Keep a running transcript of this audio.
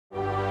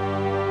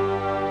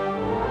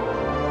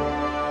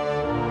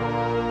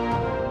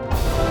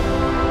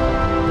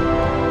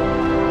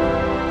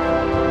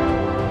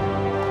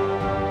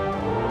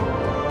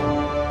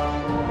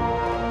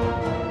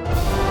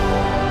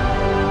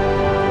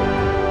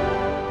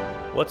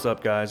What's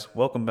up, guys?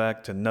 Welcome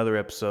back to another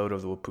episode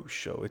of the WHA-POOSHERS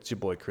Show. It's your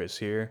boy Cris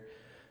here,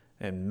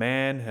 and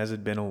man, has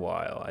it been a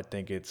while. I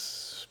think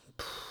it's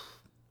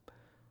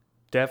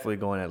definitely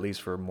going at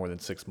least for more than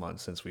 6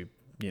 months since we've,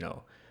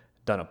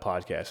 done a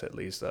podcast at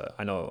least.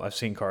 I know I've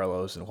seen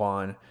Carlos and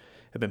Juan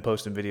have been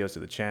posting videos to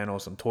the channel,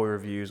 some toy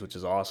reviews, which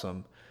is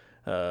awesome.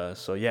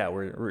 So yeah,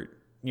 we're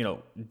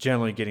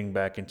generally getting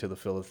back into the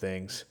feel of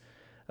things,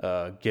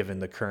 given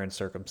the current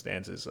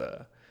circumstances.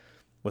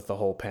 With the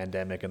whole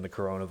pandemic and the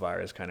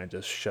coronavirus kind of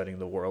just shutting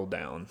the world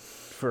down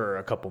for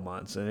a couple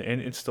months,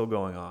 and it's still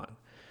going on.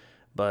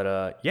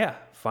 But yeah,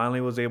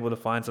 finally was able to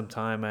find some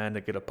time, man,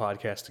 to get a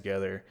podcast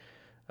together.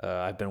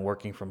 I've been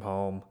working from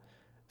home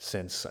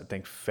since I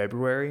think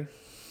February,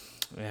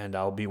 and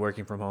I'll be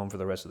working from home for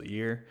the rest of the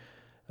year.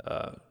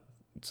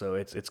 So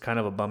it's kind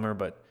of a bummer,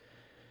 but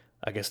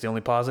I guess the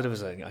only positive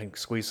is I can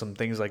squeeze some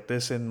things like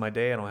this in my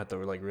day. I don't have to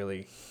like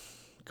really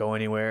go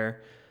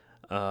anywhere.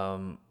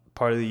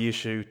 Part of the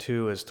issue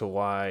too as to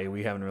why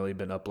we haven't really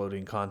been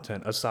uploading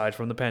content aside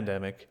from the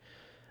pandemic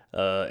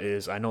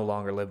is I no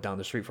longer live down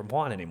the street from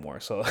Juan anymore.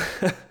 So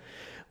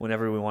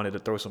whenever we wanted to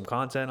throw some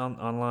content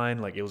online,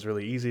 like it was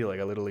really easy. Like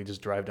I literally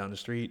just drive down the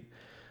street,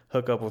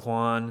 hook up with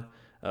Juan.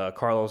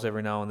 Carlos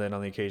every now and then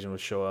on the occasion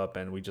would show up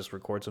and we just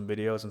record some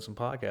videos and some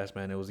podcasts,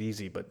 man. It was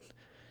easy, but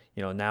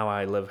now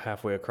I live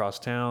halfway across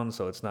town,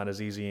 so it's not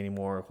as easy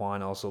anymore.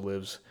 Juan also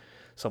lives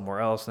somewhere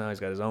else now.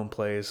 He's got his own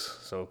place,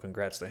 so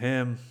congrats to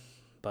him.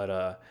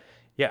 But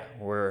yeah,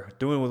 we're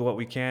doing with what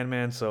we can,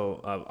 man. So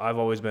I've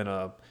always been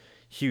a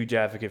huge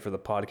advocate for the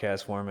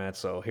podcast format.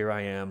 So here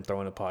I am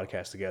throwing a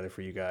podcast together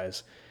for you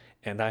guys.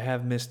 And I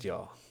have missed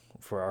y'all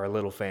for our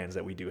little fans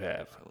that we do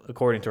have,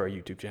 according to our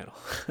YouTube channel.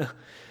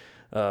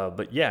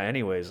 But yeah,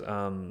 anyways, what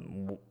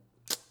I'm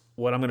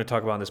going to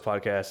talk about in this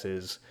podcast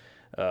is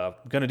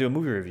going to do a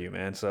movie review,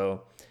 man.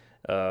 So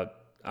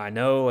I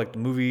know like the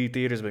movie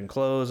theaters have been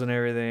closed and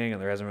everything,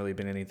 and there hasn't really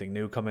been anything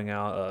new coming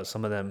out.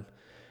 Some of them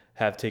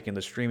have taken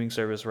the streaming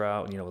service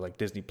route, like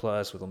Disney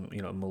Plus with,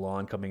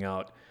 Mulan coming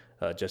out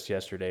just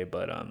yesterday.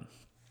 But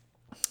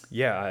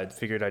yeah, I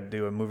figured I'd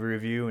do a movie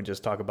review and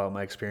just talk about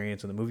my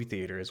experience in the movie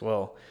theater as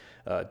well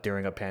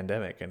during a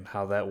pandemic and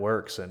how that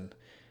works and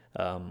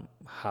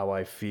how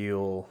I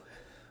feel,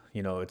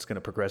 it's going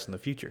to progress in the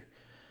future.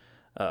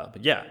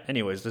 But yeah,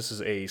 anyways, this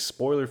is a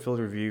spoiler-filled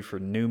review for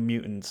New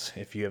Mutants.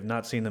 If you have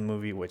not seen the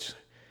movie, which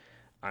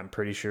I'm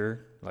pretty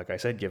sure, like I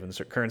said, given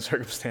the current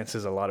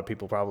circumstances, a lot of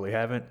people probably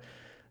haven't.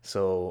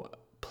 So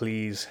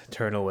please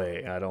turn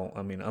away.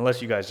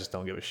 Unless you guys just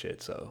don't give a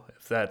shit. So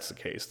if that's the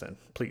case, then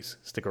please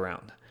stick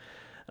around.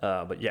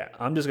 But yeah,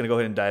 I'm just going to go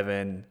ahead and dive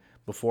in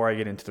before I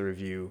get into the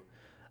review,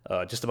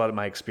 just about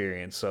my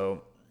experience.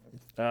 So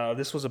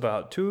this was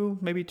about 3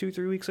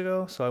 weeks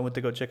ago. So I went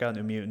to go check out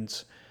New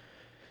Mutants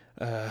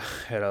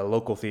at a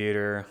local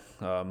theater,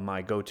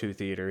 my go-to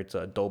theater. It's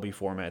a Dolby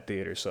format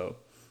theater. So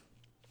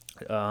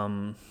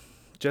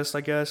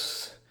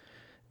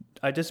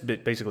I just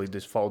basically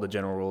just followed the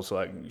general rules. So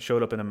I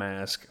showed up in a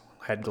mask,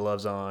 had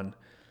gloves on,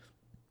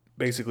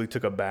 basically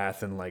took a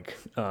bath in like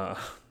hand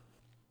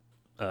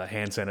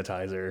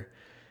sanitizer,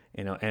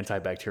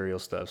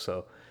 antibacterial stuff.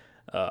 So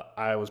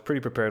I was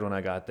pretty prepared when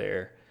I got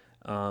there.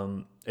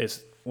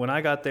 When I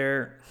got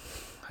there,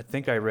 I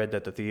think I read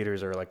that the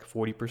theaters are like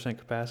 40%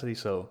 capacity.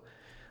 So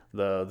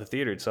the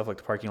theater itself, like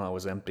the parking lot,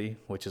 was empty,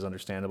 which is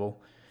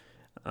understandable.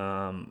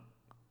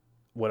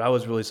 What I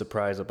was really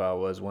surprised about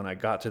was when I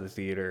got to the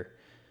theater,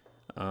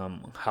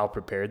 how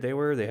prepared they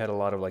were. They had a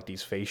lot of like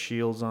these face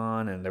shields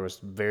on, and there was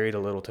very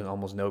little to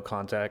almost no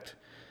contact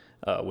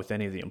with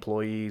any of the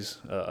employees,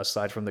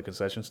 aside from the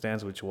concession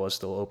stands, which was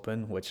still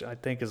open, which I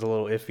think is a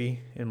little iffy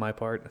in my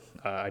part.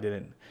 I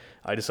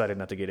decided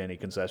not to get any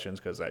concessions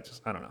because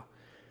I don't know.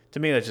 To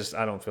me,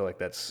 I don't feel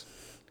like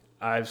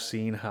I've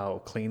seen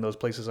how clean those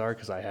places are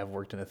because I have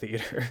worked in a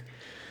theater.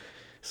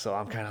 So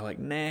I'm kind of like,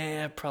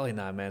 nah, probably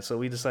not, man. So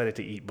we decided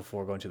to eat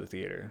before going to the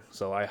theater.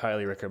 So I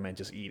highly recommend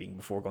just eating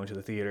before going to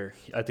the theater.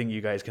 I think you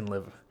guys can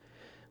live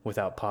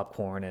without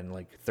popcorn and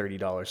like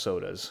 $30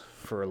 sodas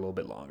for a little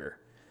bit longer.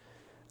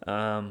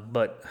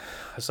 But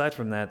aside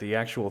from that, the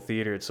actual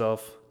theater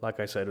itself, like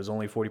I said, was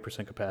only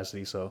 40%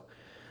 capacity. So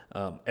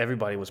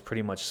everybody was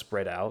pretty much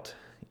spread out.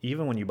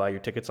 Even when you buy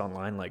your tickets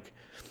online, like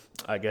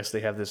I guess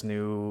they have this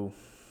new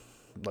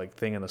like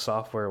thing in the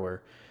software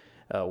where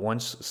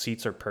once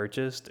seats are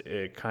purchased,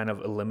 it kind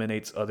of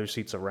eliminates other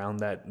seats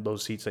around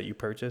those seats that you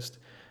purchased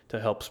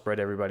to help spread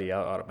everybody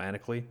out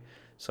automatically.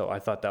 So I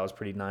thought that was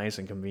pretty nice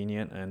and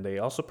convenient. And they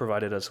also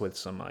provided us with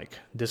some like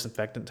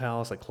disinfectant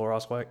towels, like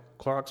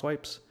Clorox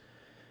wipes,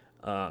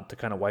 to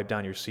kind of wipe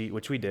down your seat,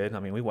 which we did. I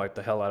mean, we wiped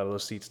the hell out of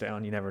those seats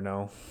down. You never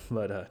know.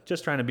 But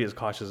just trying to be as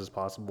cautious as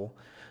possible,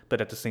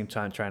 but at the same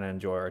time trying to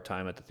enjoy our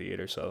time at the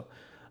theater. So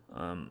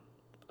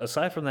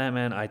aside from that,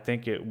 man, I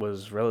think it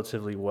was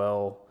relatively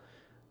well.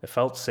 It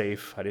felt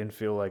safe. I didn't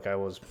feel like I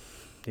was,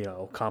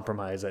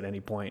 compromised at any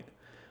point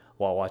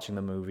while watching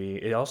the movie.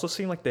 It also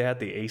seemed like they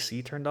had the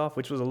AC turned off,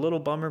 which was a little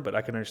bummer, but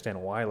I can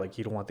understand why. Like,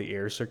 you don't want the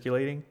air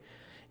circulating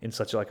in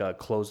such like a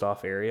closed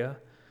off area.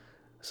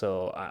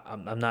 So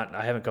I'm not,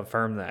 I haven't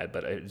confirmed that,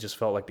 but it just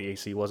felt like the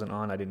AC wasn't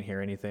on. I didn't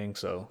hear anything.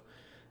 So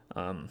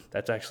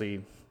that's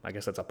actually, I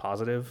guess that's a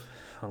positive,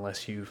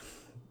 unless you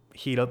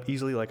heat up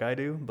easily like I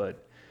do.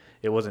 But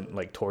it wasn't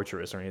like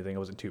torturous or anything. It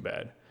wasn't too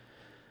bad.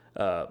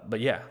 But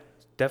yeah,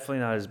 definitely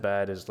not as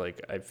bad as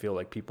like I feel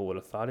like people would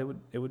have thought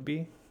it would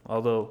be.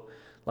 Although,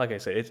 like I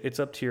said, it's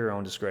up to your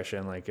own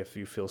discretion, like if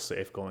you feel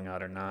safe going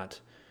out or not.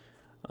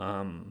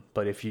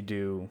 But if you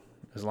do,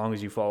 as long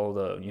as you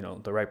follow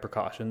the right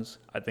precautions,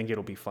 I think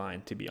it'll be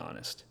fine. To be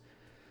honest.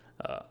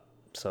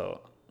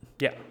 So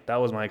yeah, that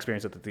was my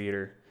experience at the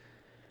theater.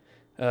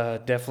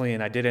 Definitely,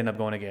 and I did end up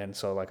going again.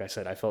 So like I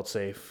said, I felt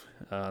safe.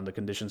 The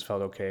conditions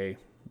felt okay.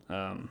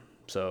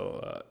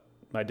 So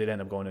I did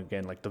end up going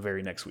again like the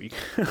very next week,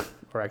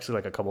 or actually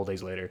like a couple of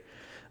days later,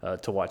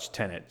 to watch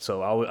Tenet.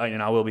 So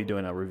I will be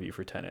doing a review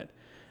for Tenet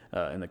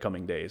in the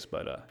coming days.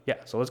 But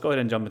yeah, so let's go ahead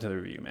and jump into the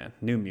review, man.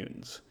 New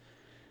Mutants.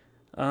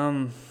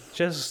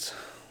 Just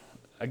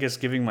I guess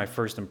giving my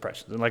first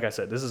impressions. And like I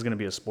said, this is going to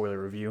be a spoiler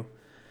review.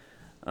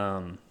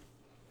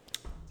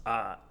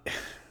 Uh,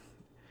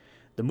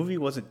 the movie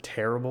wasn't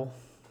terrible,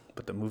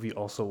 but the movie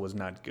also was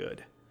not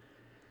good.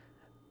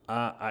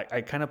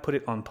 I kind of put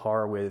it on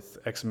par with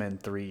X-Men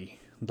 3,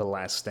 The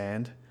Last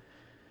Stand,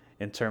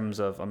 in terms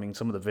of, I mean,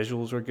 some of the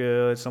visuals were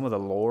good, some of the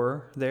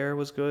lore there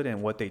was good,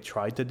 and what they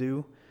tried to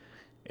do,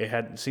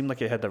 seemed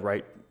like it had the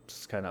right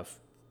kind of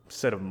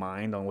set of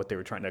mind on what they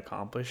were trying to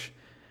accomplish.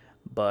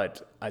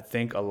 But I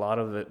think a lot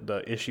of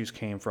the issues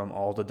came from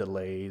all the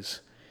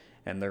delays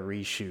and the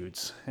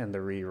reshoots and the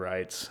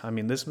rewrites. I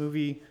mean, this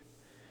movie,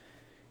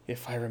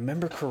 if I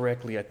remember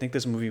correctly, I think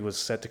this movie was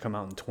set to come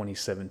out in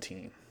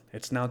 2017.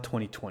 It's now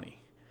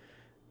 2020.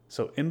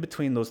 So in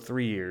between those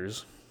 3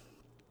 years,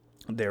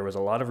 there was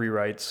a lot of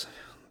rewrites.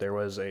 There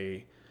was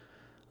a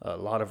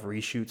lot of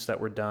reshoots that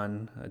were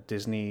done.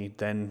 Disney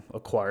then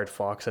acquired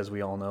Fox, as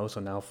we all know.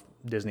 So now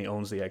Disney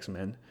owns the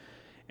X-Men.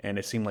 And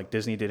it seemed like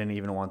Disney didn't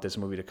even want this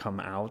movie to come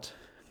out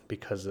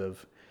because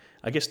of,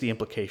 I guess, the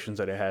implications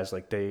that it has.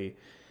 Like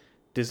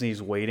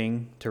Disney's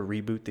waiting to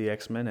reboot the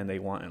X-Men, and they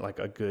want like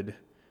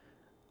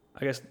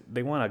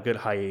they want a good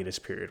hiatus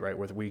period, right,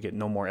 where we get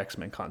no more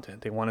X-Men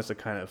content. They want us to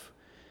kind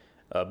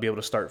of be able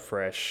to start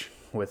fresh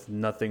with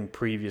nothing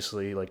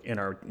previously, like in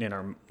our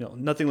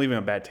nothing leaving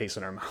a bad taste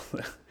in our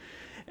mouth.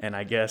 And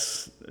I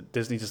guess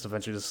Disney just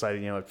eventually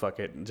decided, fuck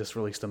it, and just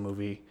release the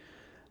movie.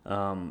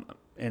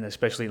 And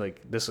especially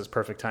like this is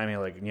perfect timing,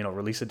 like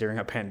release it during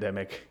a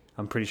pandemic.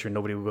 I'm pretty sure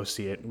nobody will go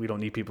see it. We don't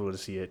need people to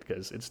see it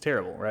because it's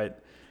terrible, right?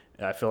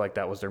 And I feel like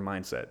that was their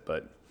mindset,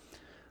 but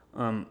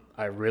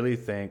I really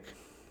think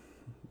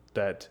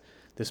that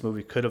this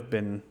movie could have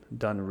been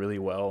done really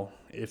well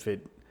if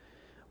it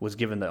was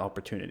given the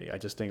opportunity. I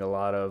just think a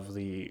lot of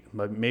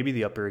maybe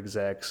the upper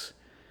execs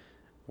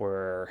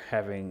were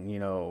having,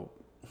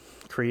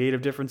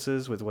 creative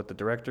differences with what the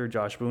director,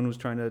 Josh Boone, was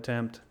trying to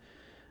attempt.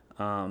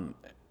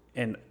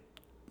 And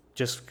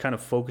just kind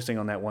of focusing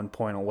on that one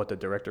point on what the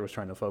director was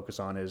trying to focus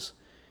on is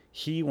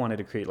he wanted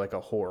to create like a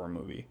horror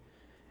movie.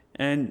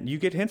 And you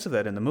get hints of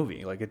that in the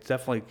movie. Like it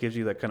definitely gives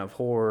you that kind of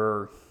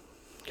horror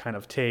kind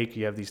of take.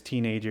 You have these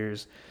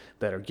teenagers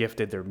that are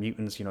gifted, they're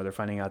mutants, they're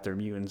finding out they're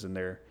mutants, and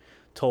they're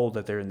told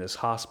that they're in this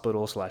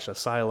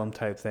hospital/asylum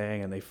type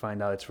thing, and they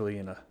find out it's really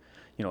in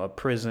a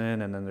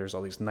prison, and then there's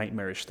all these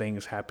nightmarish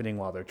things happening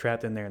while they're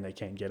trapped in there and they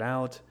can't get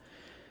out.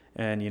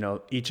 And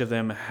each of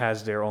them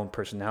has their own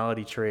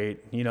personality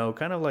trait,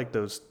 kind of like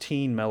those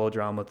teen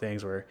melodrama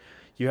things where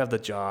you have the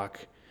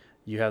jock,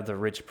 you have the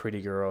rich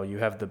pretty girl, you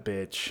have the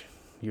bitch,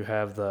 you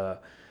have the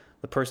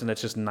person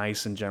that's just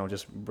nice in general,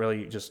 just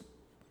really just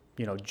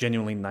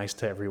genuinely nice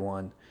to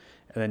everyone.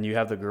 And then you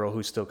have the girl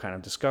who's still kind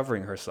of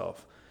discovering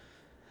herself.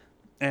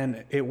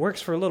 And it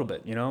works for a little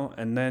bit,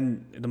 and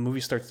then the movie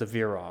starts to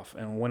veer off.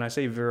 And when I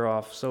say veer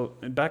off, so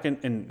back in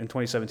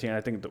 2017,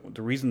 I think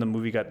the reason the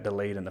movie got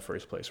delayed in the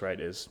first place, right,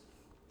 is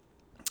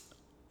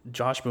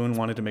Josh Boone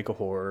wanted to make a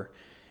horror,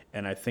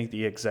 and I think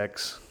the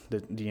execs,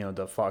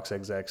 the Fox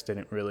execs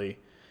didn't really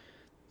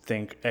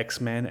think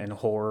X-Men and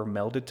horror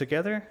melded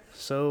together.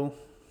 So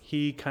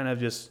he kind of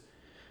just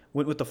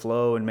went with the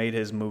flow and made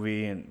his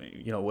movie and,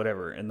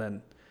 whatever. And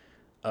then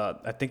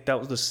I think that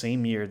was the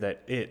same year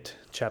that It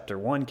Chapter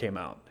 1 came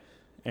out,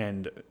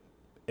 and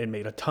it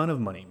made a ton of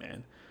money,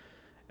 man.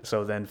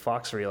 So then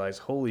Fox realized,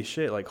 holy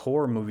shit, like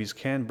horror movies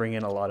can bring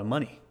in a lot of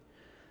money.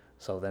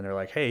 So then they're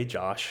like, hey,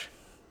 Josh,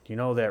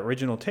 that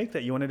original take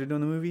that you wanted to do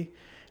in the movie,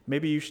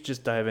 maybe you should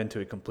just dive into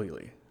it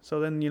completely.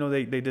 So then,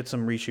 they did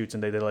some reshoots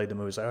and they delayed the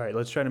movie. It's like, all right,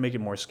 let's try to make it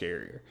more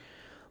scarier.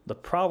 The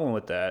problem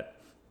with that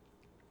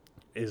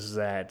is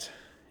that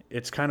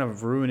it's kind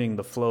of ruining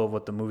the flow of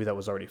what the movie that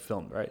was already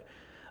filmed, right?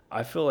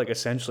 I feel like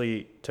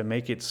essentially to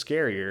make it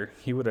scarier,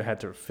 he would have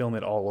had to film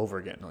it all over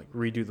again, like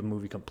redo the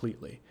movie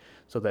completely,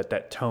 so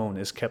that tone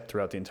is kept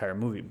throughout the entire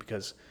movie.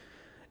 Because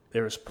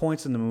there was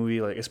points in the movie,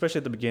 like especially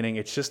at the beginning,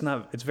 it's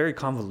very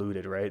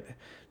convoluted, right? It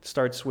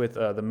starts with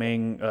the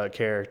main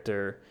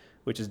character,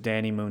 which is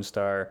Danny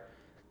Moonstar,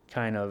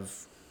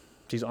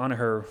 she's on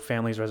her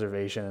family's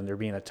reservation and they're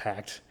being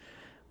attacked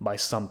by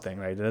something,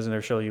 right? It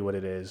doesn't show you what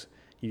it is.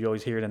 you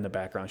always hear it in the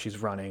background. She's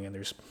running and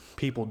there's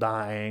people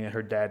dying, and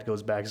her dad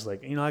goes back. He's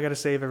like, I got to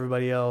save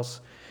everybody else.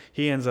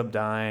 He ends up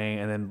dying,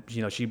 and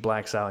then, she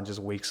blacks out and just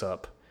wakes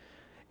up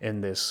in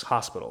this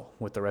hospital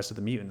with the rest of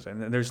the mutants.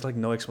 And there's like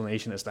no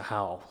explanation as to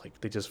how. Like,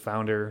 they just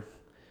found her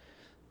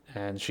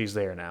and she's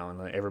there now, and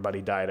like,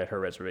 everybody died at her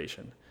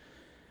reservation.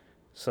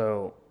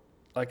 So,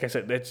 like I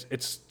said,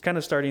 it's kind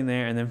of starting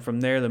there, and then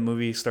from there the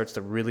movie starts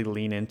to really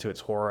lean into its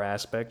horror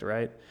aspect,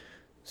 right?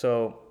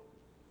 So,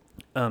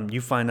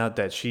 you find out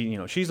that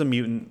she's a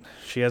mutant,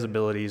 she has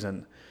abilities,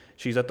 and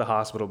she's at the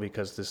hospital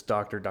because this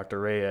doctor, Dr.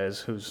 Reyes,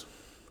 who's,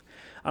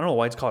 I don't know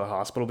why it's called a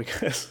hospital,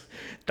 because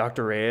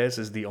Dr. Reyes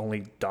is the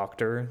only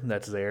doctor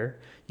that's there.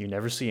 You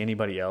never see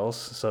anybody else,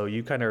 so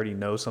you kind of already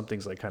know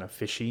something's like kind of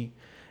fishy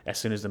as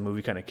soon as the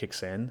movie kind of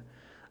kicks in.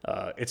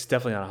 It's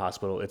definitely not a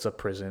hospital, it's a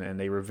prison, and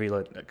they reveal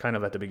it kind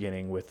of at the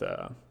beginning with,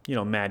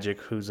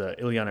 Magic, who's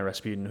Ileana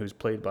Rasputin, who's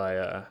played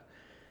by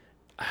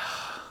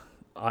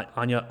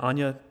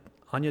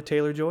Anya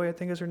Taylor-Joy, I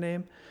think is her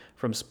name,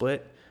 from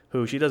Split,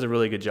 who she does a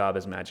really good job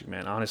as Magic,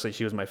 man. Honestly,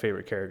 she was my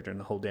favorite character in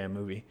the whole damn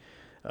movie.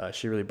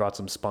 She really brought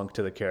some spunk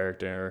to the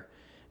character,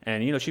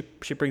 and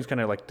she brings kind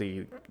of like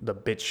the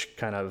bitch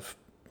kind of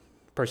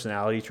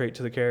personality trait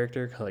to the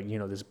character, like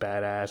this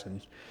badass,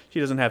 and she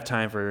doesn't have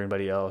time for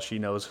anybody else. She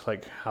knows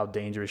like how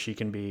dangerous she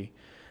can be.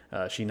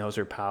 She knows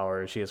her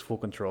power. She has full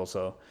control,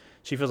 so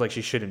she feels like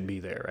she shouldn't be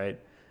there, right?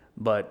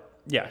 But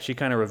yeah, she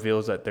kind of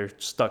reveals that they're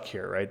stuck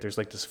here, right? There's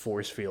like this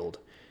force field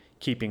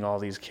keeping all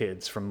these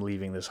kids from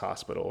leaving this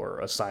hospital or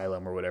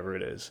asylum or whatever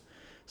it is.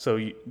 So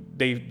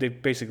they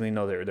basically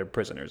know they're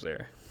prisoners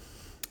there.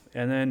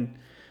 And then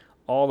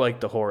all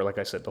like the horror, like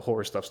I said, the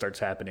horror stuff starts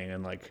happening,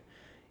 and like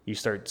you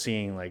start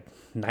seeing like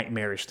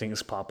nightmarish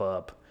things pop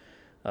up.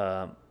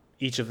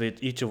 Each of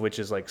which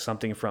is like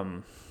something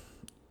from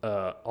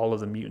all of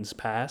the mutants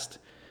past.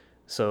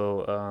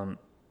 So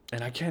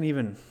and I can't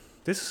even.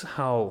 This is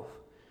how.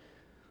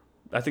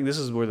 I think this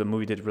is where the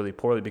movie did really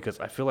poorly, because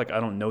I feel like I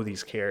don't know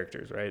these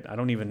characters, right? I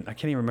can't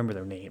even remember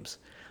their names.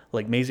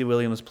 Like Maisie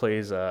Williams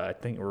plays, I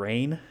think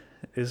Rain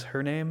is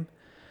her name,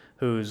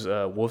 who's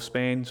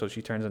Wolfsbane, so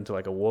she turns into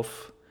like a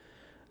wolf.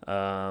 We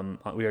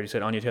already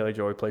said Anya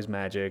Taylor-Joy plays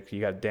Magic.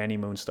 You got Danny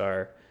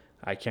Moonstar.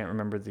 I can't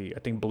remember I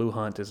think Blue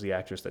Hunt is the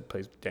actress that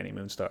plays Danny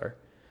Moonstar.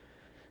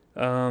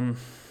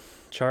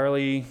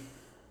 Charlie,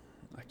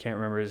 I can't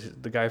remember,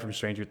 the guy from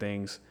Stranger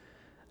Things.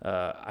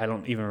 I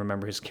don't even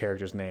remember his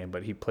character's name,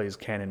 but he plays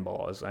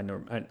Cannonball.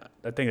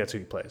 I think that's who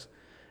he plays.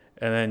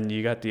 And then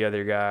you got the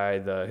other guy,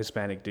 the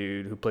Hispanic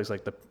dude, who plays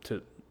like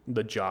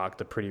the jock,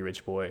 the pretty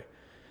rich boy,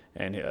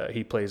 and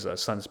he plays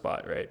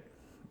Sunspot, right?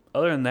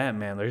 Other than that,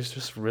 man, there's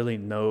just really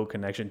no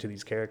connection to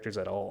these characters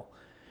at all.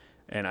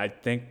 And I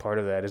think part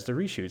of that is the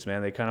reshoots,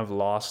 man. They kind of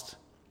lost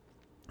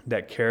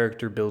that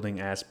character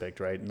building aspect,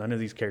 right? None of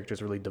these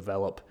characters really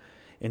develop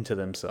into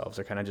themselves.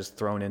 They're kind of just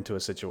thrown into a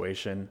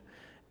situation,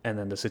 and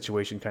then the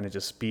situation kind of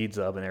just speeds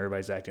up, and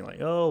everybody's acting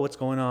like, oh, what's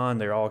going on?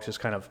 They're all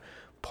just kind of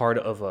part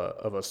of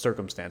a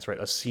circumstance, right?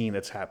 A scene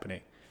that's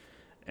happening.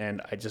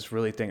 And I just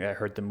really think that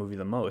hurt the movie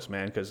the most,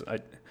 man, because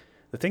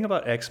the thing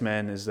about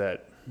X-Men is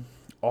that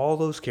all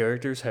those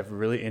characters have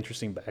really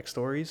interesting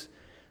backstories,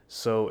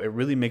 so it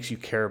really makes you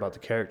care about the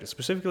characters.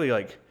 Specifically,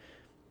 like,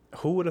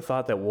 who would have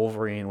thought that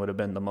Wolverine would have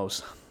been the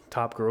most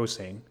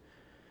top-grossing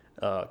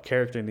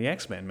character in the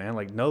X-Men, man?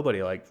 Like,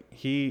 nobody. Like,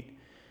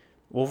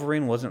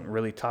 Wolverine wasn't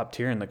really top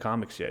tier in the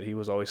comics yet. He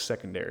was always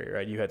secondary,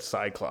 right? You had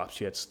Cyclops,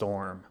 you had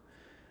Storm,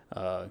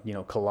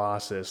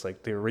 Colossus.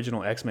 Like, the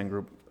original X-Men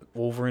group,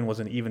 Wolverine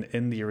wasn't even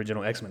in the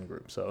original X-Men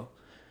group, so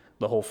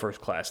the whole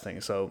first class thing.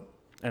 So,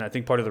 and I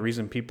think part of the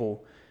reason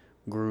people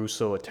grew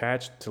so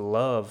attached to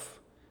love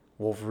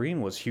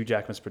Wolverine was Hugh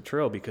Jackman's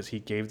portrayal, because he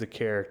gave the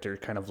character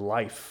kind of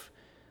life.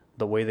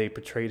 The way they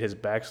portrayed his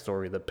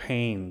backstory, the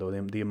pain,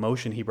 the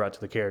emotion he brought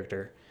to the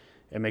character,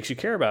 it makes you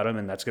care about him,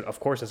 and that's good. Of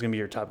course, that's going to be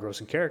your top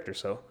grossing character.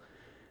 So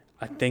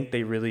I think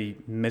they really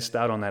missed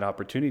out on that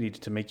opportunity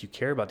to make you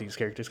care about these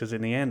characters, because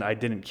in the end, I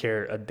didn't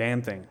care a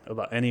damn thing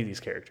about any of these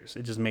characters.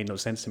 It just made no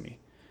sense to me.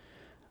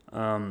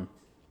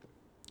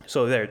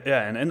 So there,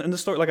 yeah, and the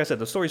story, like I said,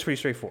 the story's pretty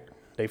straightforward.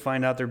 They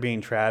find out they're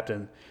being trapped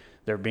and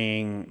they're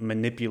being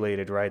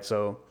manipulated, right?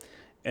 So,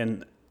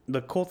 and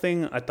the cool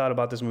thing I thought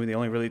about this movie, the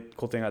only really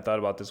cool thing I thought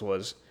about this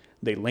was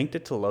they linked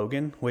it to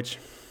Logan, which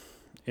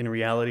in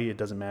reality, it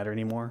doesn't matter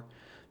anymore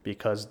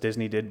because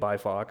Disney did buy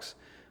Fox.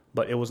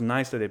 But it was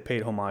nice that they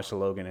paid homage to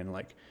Logan, and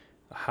like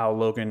how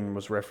Logan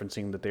was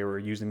referencing that they were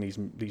using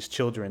these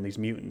children, these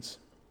mutants,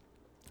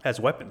 as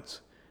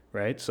weapons,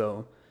 right?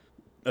 So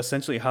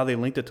essentially how they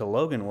linked it to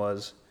Logan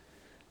was,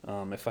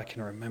 if I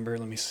can remember,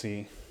 let me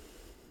see.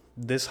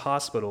 This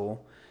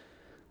hospital,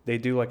 they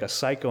do like a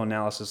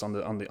psychoanalysis on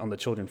the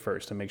children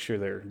first to make sure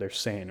they're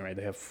sane, right?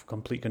 They have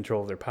complete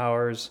control of their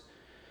powers,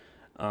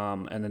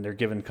 and then they're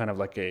given kind of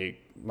like a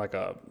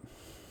I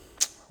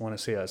want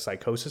to say a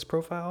psychosis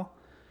profile,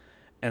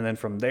 and then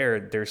from there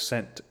they're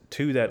sent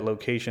to that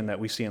location that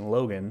we see in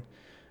Logan,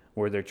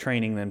 where they're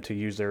training them to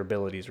use their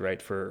abilities,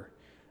 right,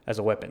 as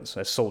weapons,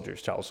 as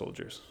soldiers, child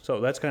soldiers. So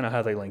that's kind of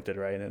how they linked it,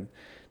 right? And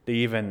They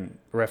even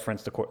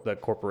referenced the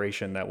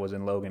corporation that was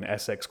in Logan,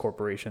 SX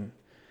Corporation,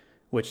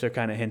 which they're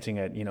kind of hinting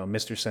at,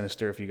 Mr.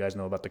 Sinister, if you guys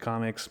know about the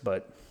comics.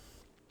 But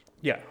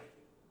yeah,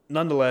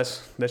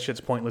 nonetheless, that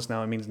shit's pointless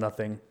now. It means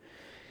nothing.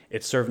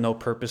 It served no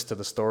purpose to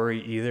the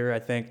story either, I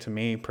think, to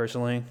me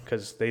personally,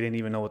 because they didn't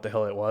even know what the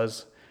hell it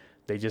was.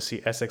 They just see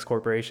SX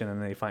Corporation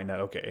and they find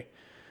out, okay,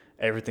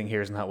 everything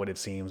here is not what it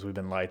seems. We've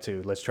been lied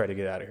to. Let's try to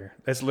get out of here.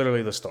 That's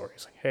literally the story.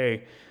 It's like,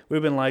 hey,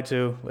 we've been lied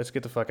to. Let's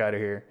get the fuck out of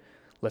here.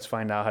 Let's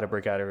find out how to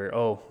break out of here.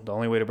 Oh, the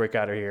only way to break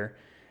out of here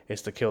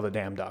is to kill the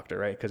damn doctor,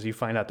 right? Because you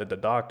find out that the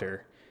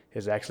doctor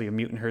is actually a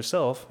mutant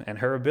herself, and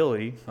her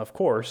ability, of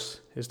course,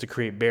 is to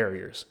create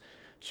barriers.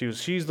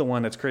 She's the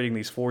one that's creating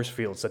these force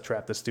fields that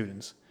trap the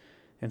students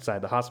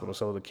inside the hospital.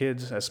 So the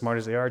kids, as smart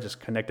as they are, just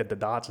connected the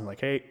dots and like,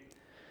 hey,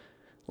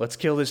 let's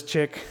kill this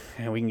chick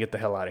and we can get the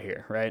hell out of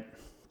here, right?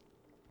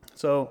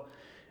 So,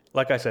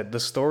 like I said, the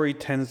story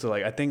tends to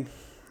I think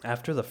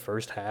after the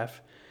first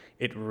half,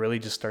 it really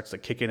just starts to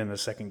kick it in the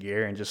second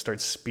gear and just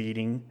starts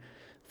speeding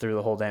through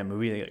the whole damn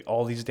movie.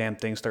 All these damn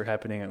things start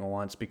happening at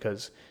once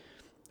because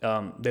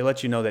they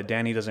let you know that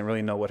Danny doesn't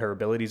really know what her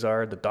abilities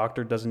are. The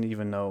doctor doesn't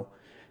even know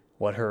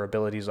what her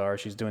abilities are.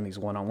 She's doing these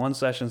one-on-one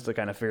sessions to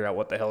kind of figure out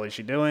what the hell is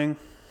she doing.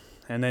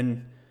 And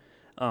then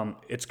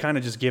it's kind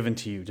of just given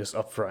to you just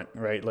up front,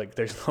 right? Like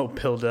there's no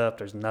build up,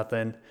 there's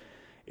nothing.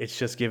 It's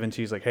just given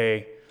to you. It's like,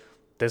 hey,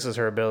 this is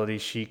her ability.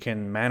 She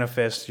can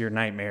manifest your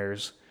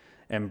nightmares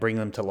and bring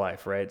them to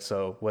life, right?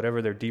 So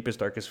whatever their deepest,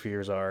 darkest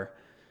fears are,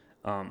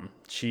 I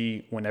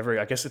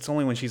guess it's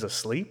only when she's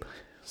asleep.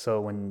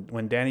 So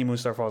when Danny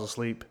Moonstar falls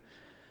asleep,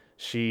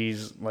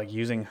 she's like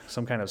using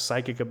some kind of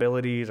psychic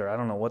abilities, or I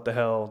don't know what the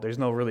hell. There's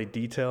no really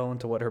detail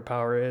into what her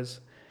power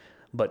is,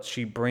 but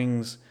she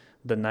brings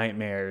the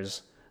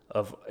nightmares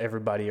of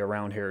everybody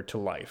around her to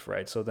life,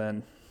 right? So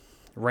then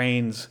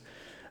Rain's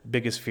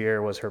biggest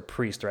fear was her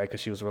priest, right? Because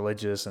she was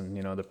religious, and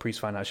the priest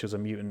found out she was a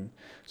mutant,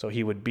 so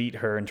he would beat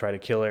her and try to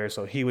kill her.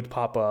 So he would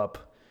pop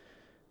up.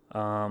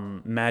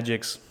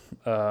 Magic's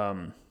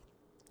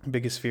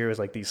biggest fear is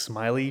like these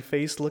smiley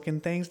face looking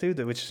things, dude.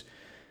 Which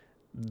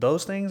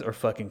those things are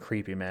fucking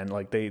creepy, man.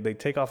 Like they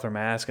take off their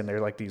mask and they're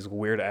like these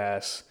weird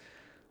ass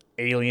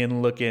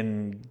alien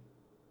looking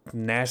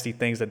nasty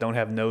things that don't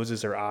have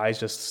noses or eyes,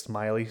 just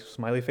smiley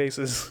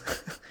faces.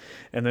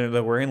 And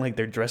they're wearing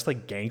they're dressed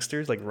like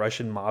gangsters, like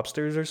Russian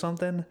mobsters or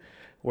something,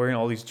 wearing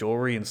all these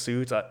jewelry and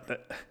suits.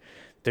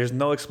 There's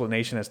no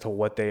explanation as to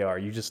what they are.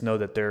 You just know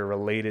that they're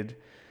related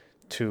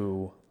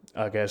to,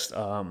 I guess,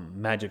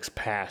 Magic's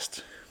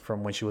past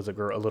from when she was a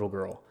little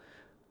girl.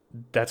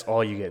 That's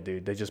all you get,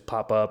 dude. They just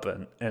pop up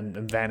and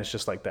vanish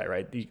just like that,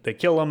 right? They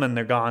kill them and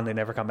they're gone. They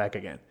never come back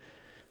again.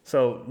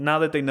 So now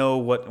that they know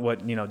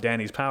what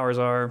Danny's powers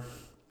are,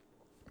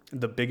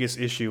 the biggest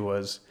issue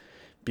was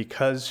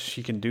because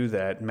she can do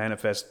that,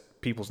 manifest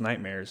people's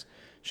nightmares,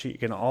 she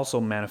can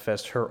also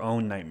manifest her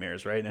own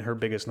nightmares, right? And her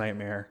biggest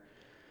nightmare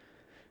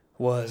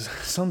was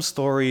some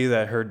story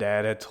that her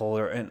dad had told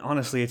her. And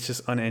honestly, it's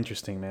just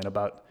uninteresting, man,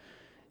 about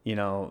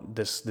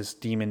this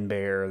demon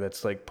bear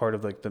that's like part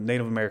of like the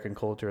Native American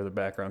culture of the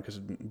background, because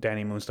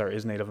Danny Moonstar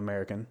is Native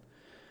American.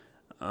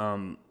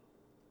 And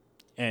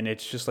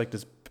it's just like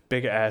this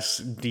big ass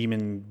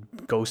demon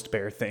ghost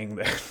bear thing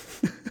that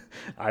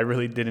I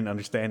really didn't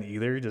understand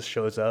either. It just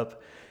shows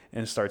up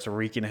and starts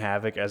wreaking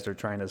havoc as they're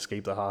trying to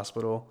escape the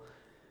hospital.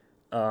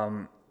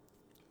 And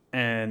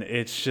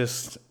it's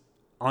just,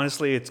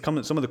 honestly, it's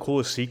coming. Some of the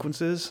coolest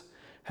sequences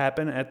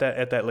happen at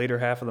that later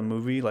half of the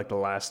movie, like the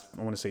last,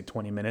 I want to say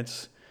 20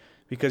 minutes,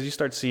 because you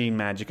start seeing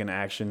Magic in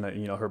action. That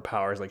her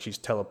powers, like she's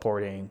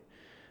teleporting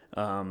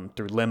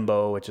through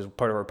limbo, which is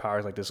part of her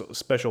powers, like this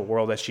special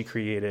world that she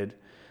created.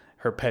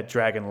 Her pet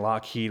dragon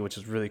Lockheed, which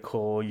is really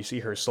cool. You see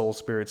her soul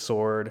spirit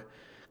sword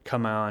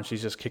come out, and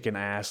she's just kicking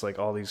ass, like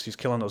all these. She's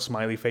killing those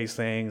smiley face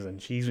things,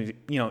 and she's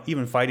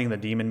even fighting the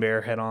demon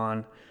bear head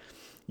on.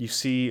 You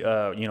see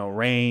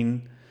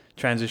Rain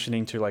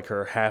transitioning to like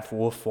her half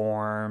wolf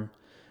form,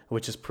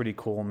 which is pretty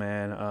cool,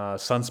 man.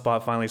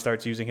 Sunspot finally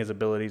starts using his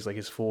abilities, like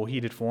his full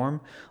heated form.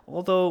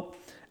 Although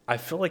I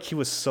feel like he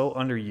was so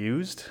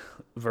underused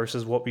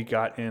versus what we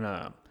got in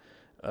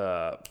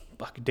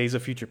Days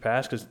of Future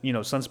Past, because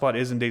Sunspot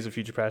is in Days of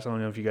Future Past. I don't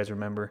know if you guys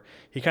remember.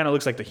 He kind of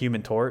looks like the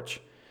Human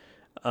Torch.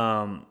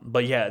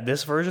 But yeah,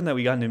 this version that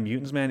we got in New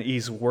Mutants, man,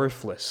 he's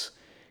worthless.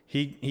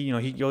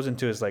 He goes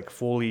into his like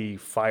fully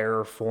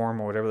fire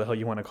form or whatever the hell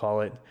you want to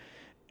call it.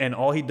 And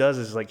all he does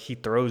is like he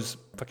throws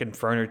fucking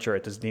furniture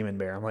at this demon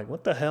bear. I'm like,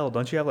 what the hell?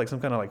 Don't you have like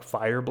some kind of like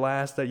fire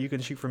blast that you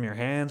can shoot from your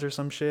hands or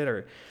some shit?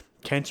 Or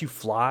can't you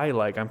fly?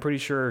 Like, I'm pretty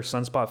sure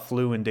Sunspot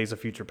flew in Days of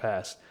Future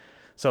Past.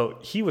 So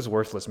he was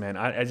worthless, man.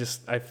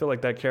 I feel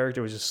like that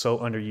character was just so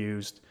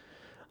underused.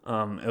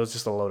 It was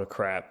just a load of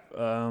crap.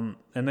 And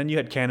then you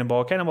had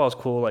Cannonball. Cannonball's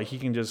cool. Like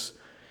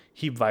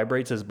he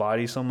vibrates his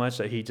body so much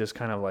that he just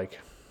kind of like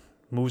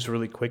moves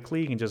really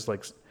quickly. He can just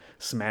like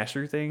smash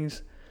through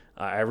things.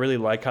 I really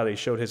like how they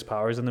showed his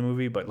powers in the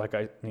movie, but like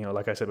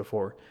I said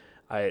before,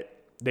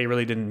 they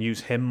really didn't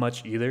use him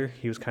much either.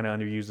 He was kind of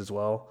underused as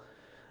well.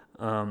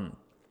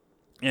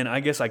 And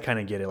I guess I kind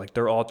of get it. Like,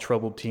 they're all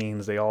troubled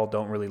teens. They all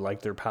don't really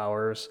like their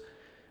powers.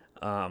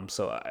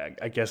 So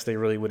I guess they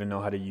really wouldn't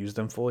know how to use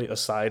them fully,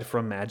 aside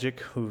from Magic,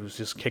 who's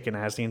just kicking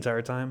ass the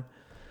entire time.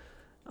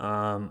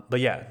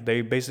 But yeah,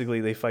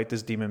 they fight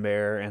this demon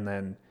bear, and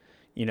then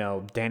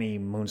Danny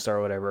Moonstar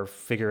or whatever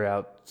figure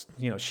out.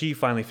 She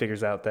finally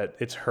figures out that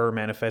it's her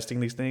manifesting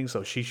these things,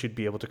 so she should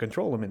be able to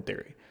control them in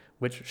theory,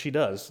 which she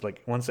does.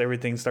 Like, once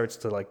everything starts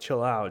to like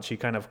chill out, she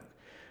kind of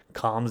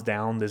calms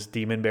down this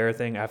demon bear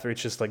thing after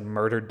it's just like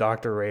murdered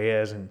Dr.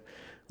 Reyes and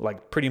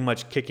like pretty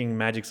much kicking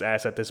Magic's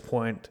ass at this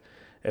point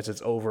as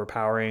it's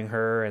overpowering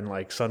her, and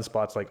like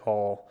Sunspot's like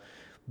all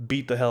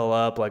beat the hell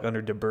up like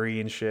under debris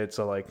and shit.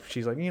 So like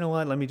she's like, you know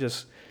what, let me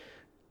just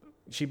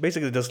she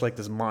basically does like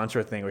this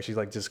mantra thing where she's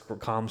like just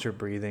calms her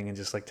breathing and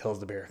just like tells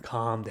the bear,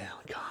 calm down,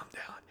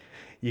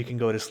 you can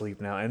go to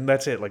sleep now. And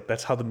that's it. Like,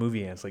 that's how the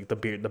movie ends. Like, the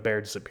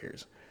bear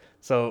disappears.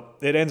 So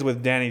it ends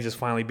with Danny just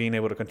finally being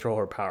able to control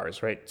her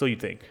powers, right? So you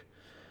think.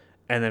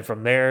 And then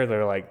from there,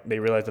 they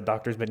realize the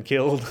doctor's been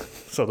killed,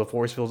 so the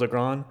force fields are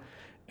gone,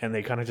 and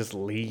they kind of just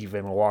leave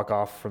and walk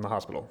off from the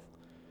hospital.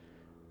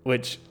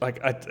 Which, like,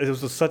 it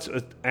was such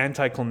an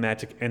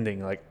anticlimactic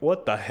ending. Like,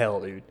 what the hell,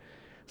 dude?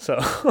 So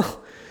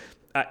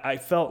I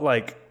felt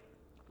like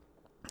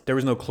there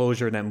was no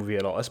closure in that movie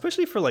at all,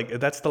 especially for like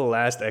that's the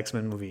last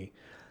X-Men movie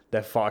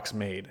that Fox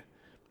made.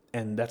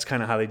 And that's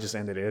kind of how they just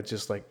ended it. It's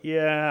just like,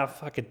 yeah,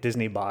 fuck it,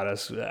 Disney bought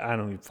us. I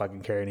don't even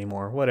fucking care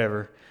anymore.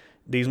 Whatever.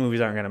 These movies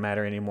aren't going to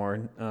matter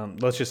anymore.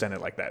 Let's just end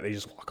it like that. They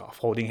just walk off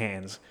holding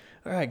hands.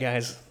 All right,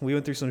 guys, we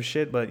went through some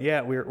shit, but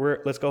yeah,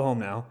 we're let's go home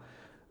now.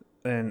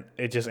 And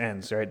it just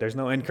ends, right? There's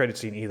no end credit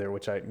scene either,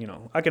 which I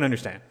can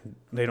understand.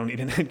 They don't need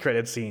an end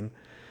credit scene.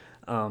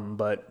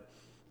 But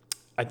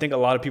I think a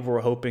lot of people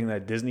were hoping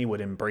that Disney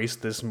would embrace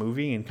this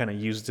movie and kind of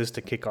use this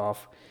to kick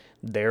off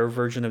their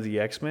version of the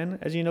X-Men,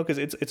 as you know, because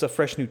it's a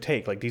fresh new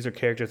take. Like, these are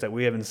characters that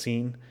we haven't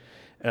seen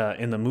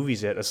in the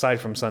movies yet, aside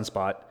from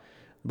Sunspot.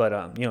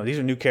 But these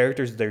are new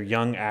characters. They're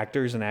young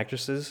actors and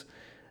actresses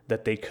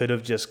that they could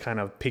have just kind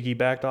of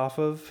piggybacked off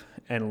of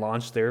and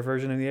launched their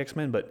version of the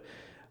X-Men. But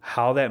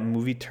how that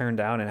movie turned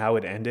out and how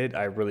it ended,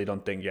 I really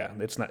don't think. Yeah,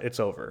 it's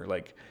over.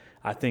 Like,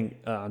 I think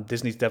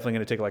Disney's definitely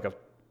going to take like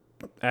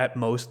at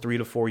most 3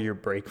 to 4 year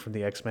break from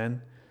the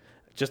X-Men,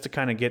 just to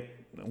kind of get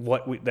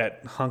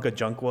that hunk of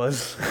junk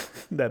was,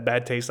 that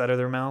bad taste out of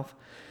their mouth,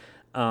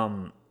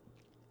 and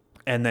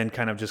then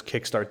kind of just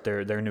kickstart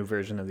their new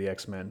version of the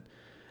X-Men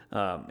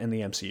in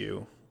the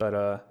MCU.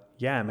 But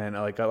yeah, man,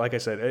 like I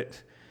said,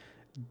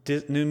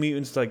 New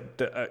Mutants, like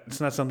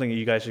it's not something that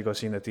you guys should go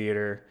see in the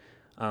theater.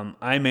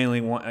 I mainly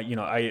want,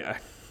 I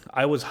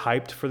was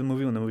hyped for the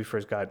movie when the movie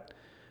first got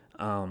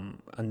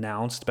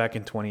announced back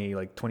in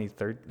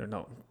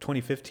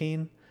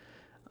 2015.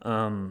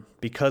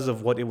 Because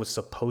of what it was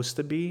supposed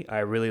to be. I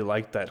really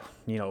liked that,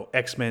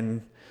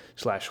 X-Men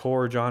 /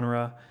 horror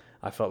genre.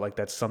 I felt like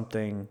that's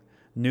something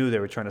new. They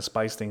were trying to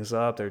spice things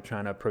up. They were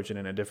trying to approach it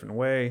in a different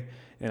way.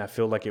 And I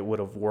feel like it would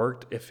have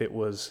worked if it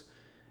was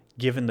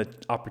given the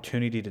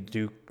opportunity to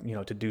do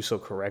so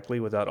correctly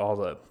without all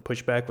the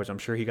pushback, which I'm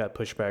sure he got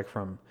pushback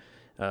from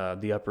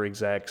the upper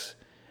execs.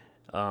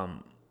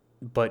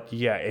 But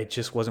yeah, it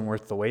just wasn't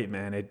worth the wait,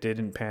 man. It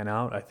didn't pan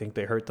out. I think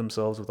they hurt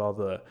themselves with all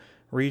the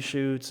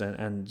reshoots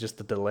and just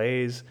the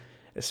delays,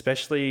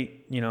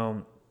 especially,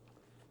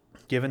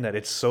 given that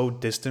it's so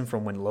distant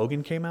from when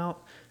Logan came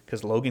out,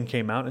 because Logan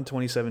came out in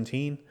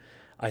 2017.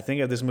 I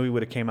think if this movie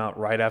would have came out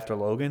right after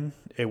Logan,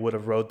 it would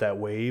have rode that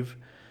wave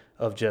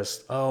of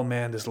just, oh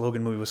man, this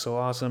Logan movie was so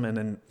awesome. And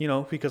then,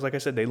 because like I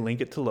said, they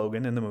link it to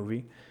Logan in the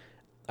movie.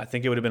 I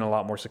think it would have been a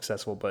lot more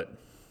successful, but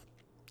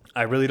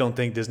I really don't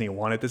think Disney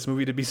wanted this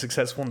movie to be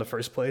successful in the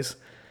first place.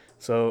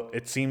 So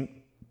it seemed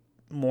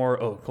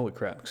more, oh, holy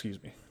crap, excuse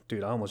me.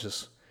 Dude,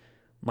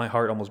 my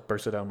heart almost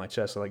bursted out of my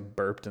chest. I like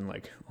burped and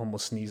like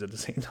almost sneezed at the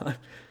same time.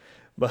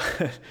 But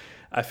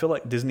I feel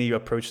like Disney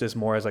approached this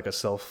more as like a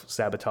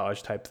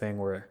self-sabotage type thing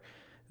where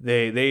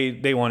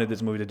they wanted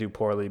this movie to do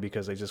poorly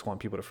because they just want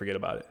people to forget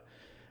about it.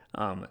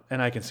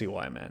 And I can see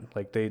why, man.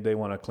 Like they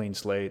want a clean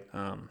slate.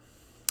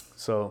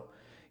 So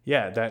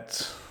yeah,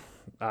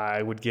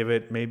 I would give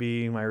it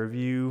maybe my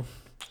review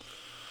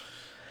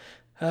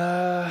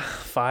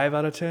 5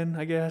 out of 10,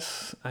 I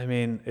guess. I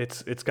mean,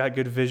 it's got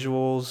good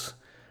visuals.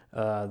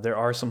 There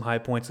are some high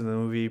points in the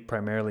movie,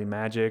 primarily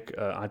Magic.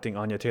 I think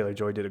Anya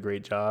Taylor-Joy did a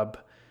great job.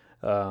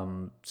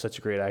 Such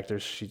a great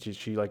actress.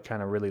 She like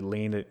kind of really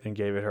leaned it and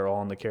gave it her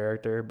all in the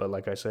character. But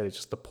like I said, it's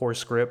just the poor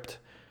script,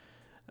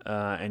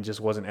 and just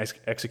wasn't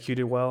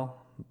executed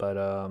well.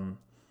 But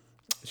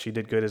she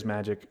did good as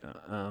Magic.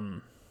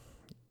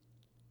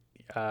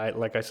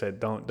 Like I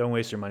said, don't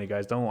waste your money,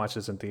 guys. Don't watch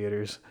this in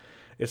theaters.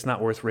 It's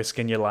not worth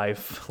risking your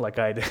life like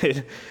I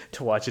did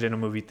to watch it in a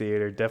movie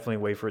theater. Definitely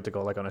wait for it to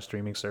go like on a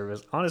streaming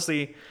service.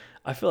 Honestly,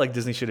 I feel like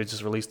Disney should have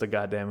just released the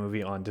goddamn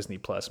movie on Disney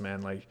Plus,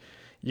 man. Like,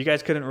 you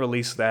guys couldn't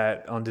release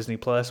that on Disney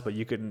Plus, but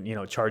you could,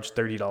 charge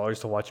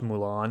 $30 to watch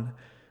Mulan,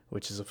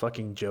 which is a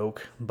fucking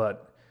joke.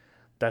 But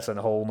that's a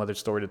whole nother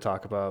story to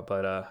talk about.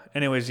 But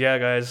anyways, yeah,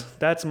 guys,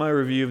 that's my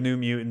review of New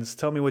Mutants.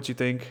 Tell me what you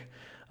think.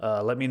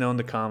 Let me know in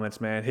the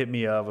comments, man. Hit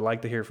me up. I'd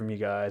like to hear from you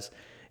guys.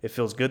 It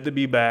feels good to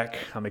be back.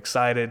 I'm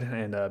excited,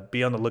 and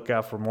be on the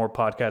lookout for more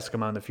podcasts to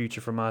come out in the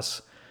future from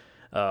us.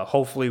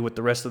 Hopefully with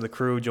the rest of the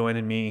crew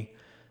joining me.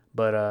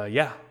 But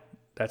yeah,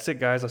 that's it,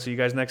 guys. I'll see you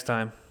guys next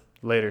time. Later.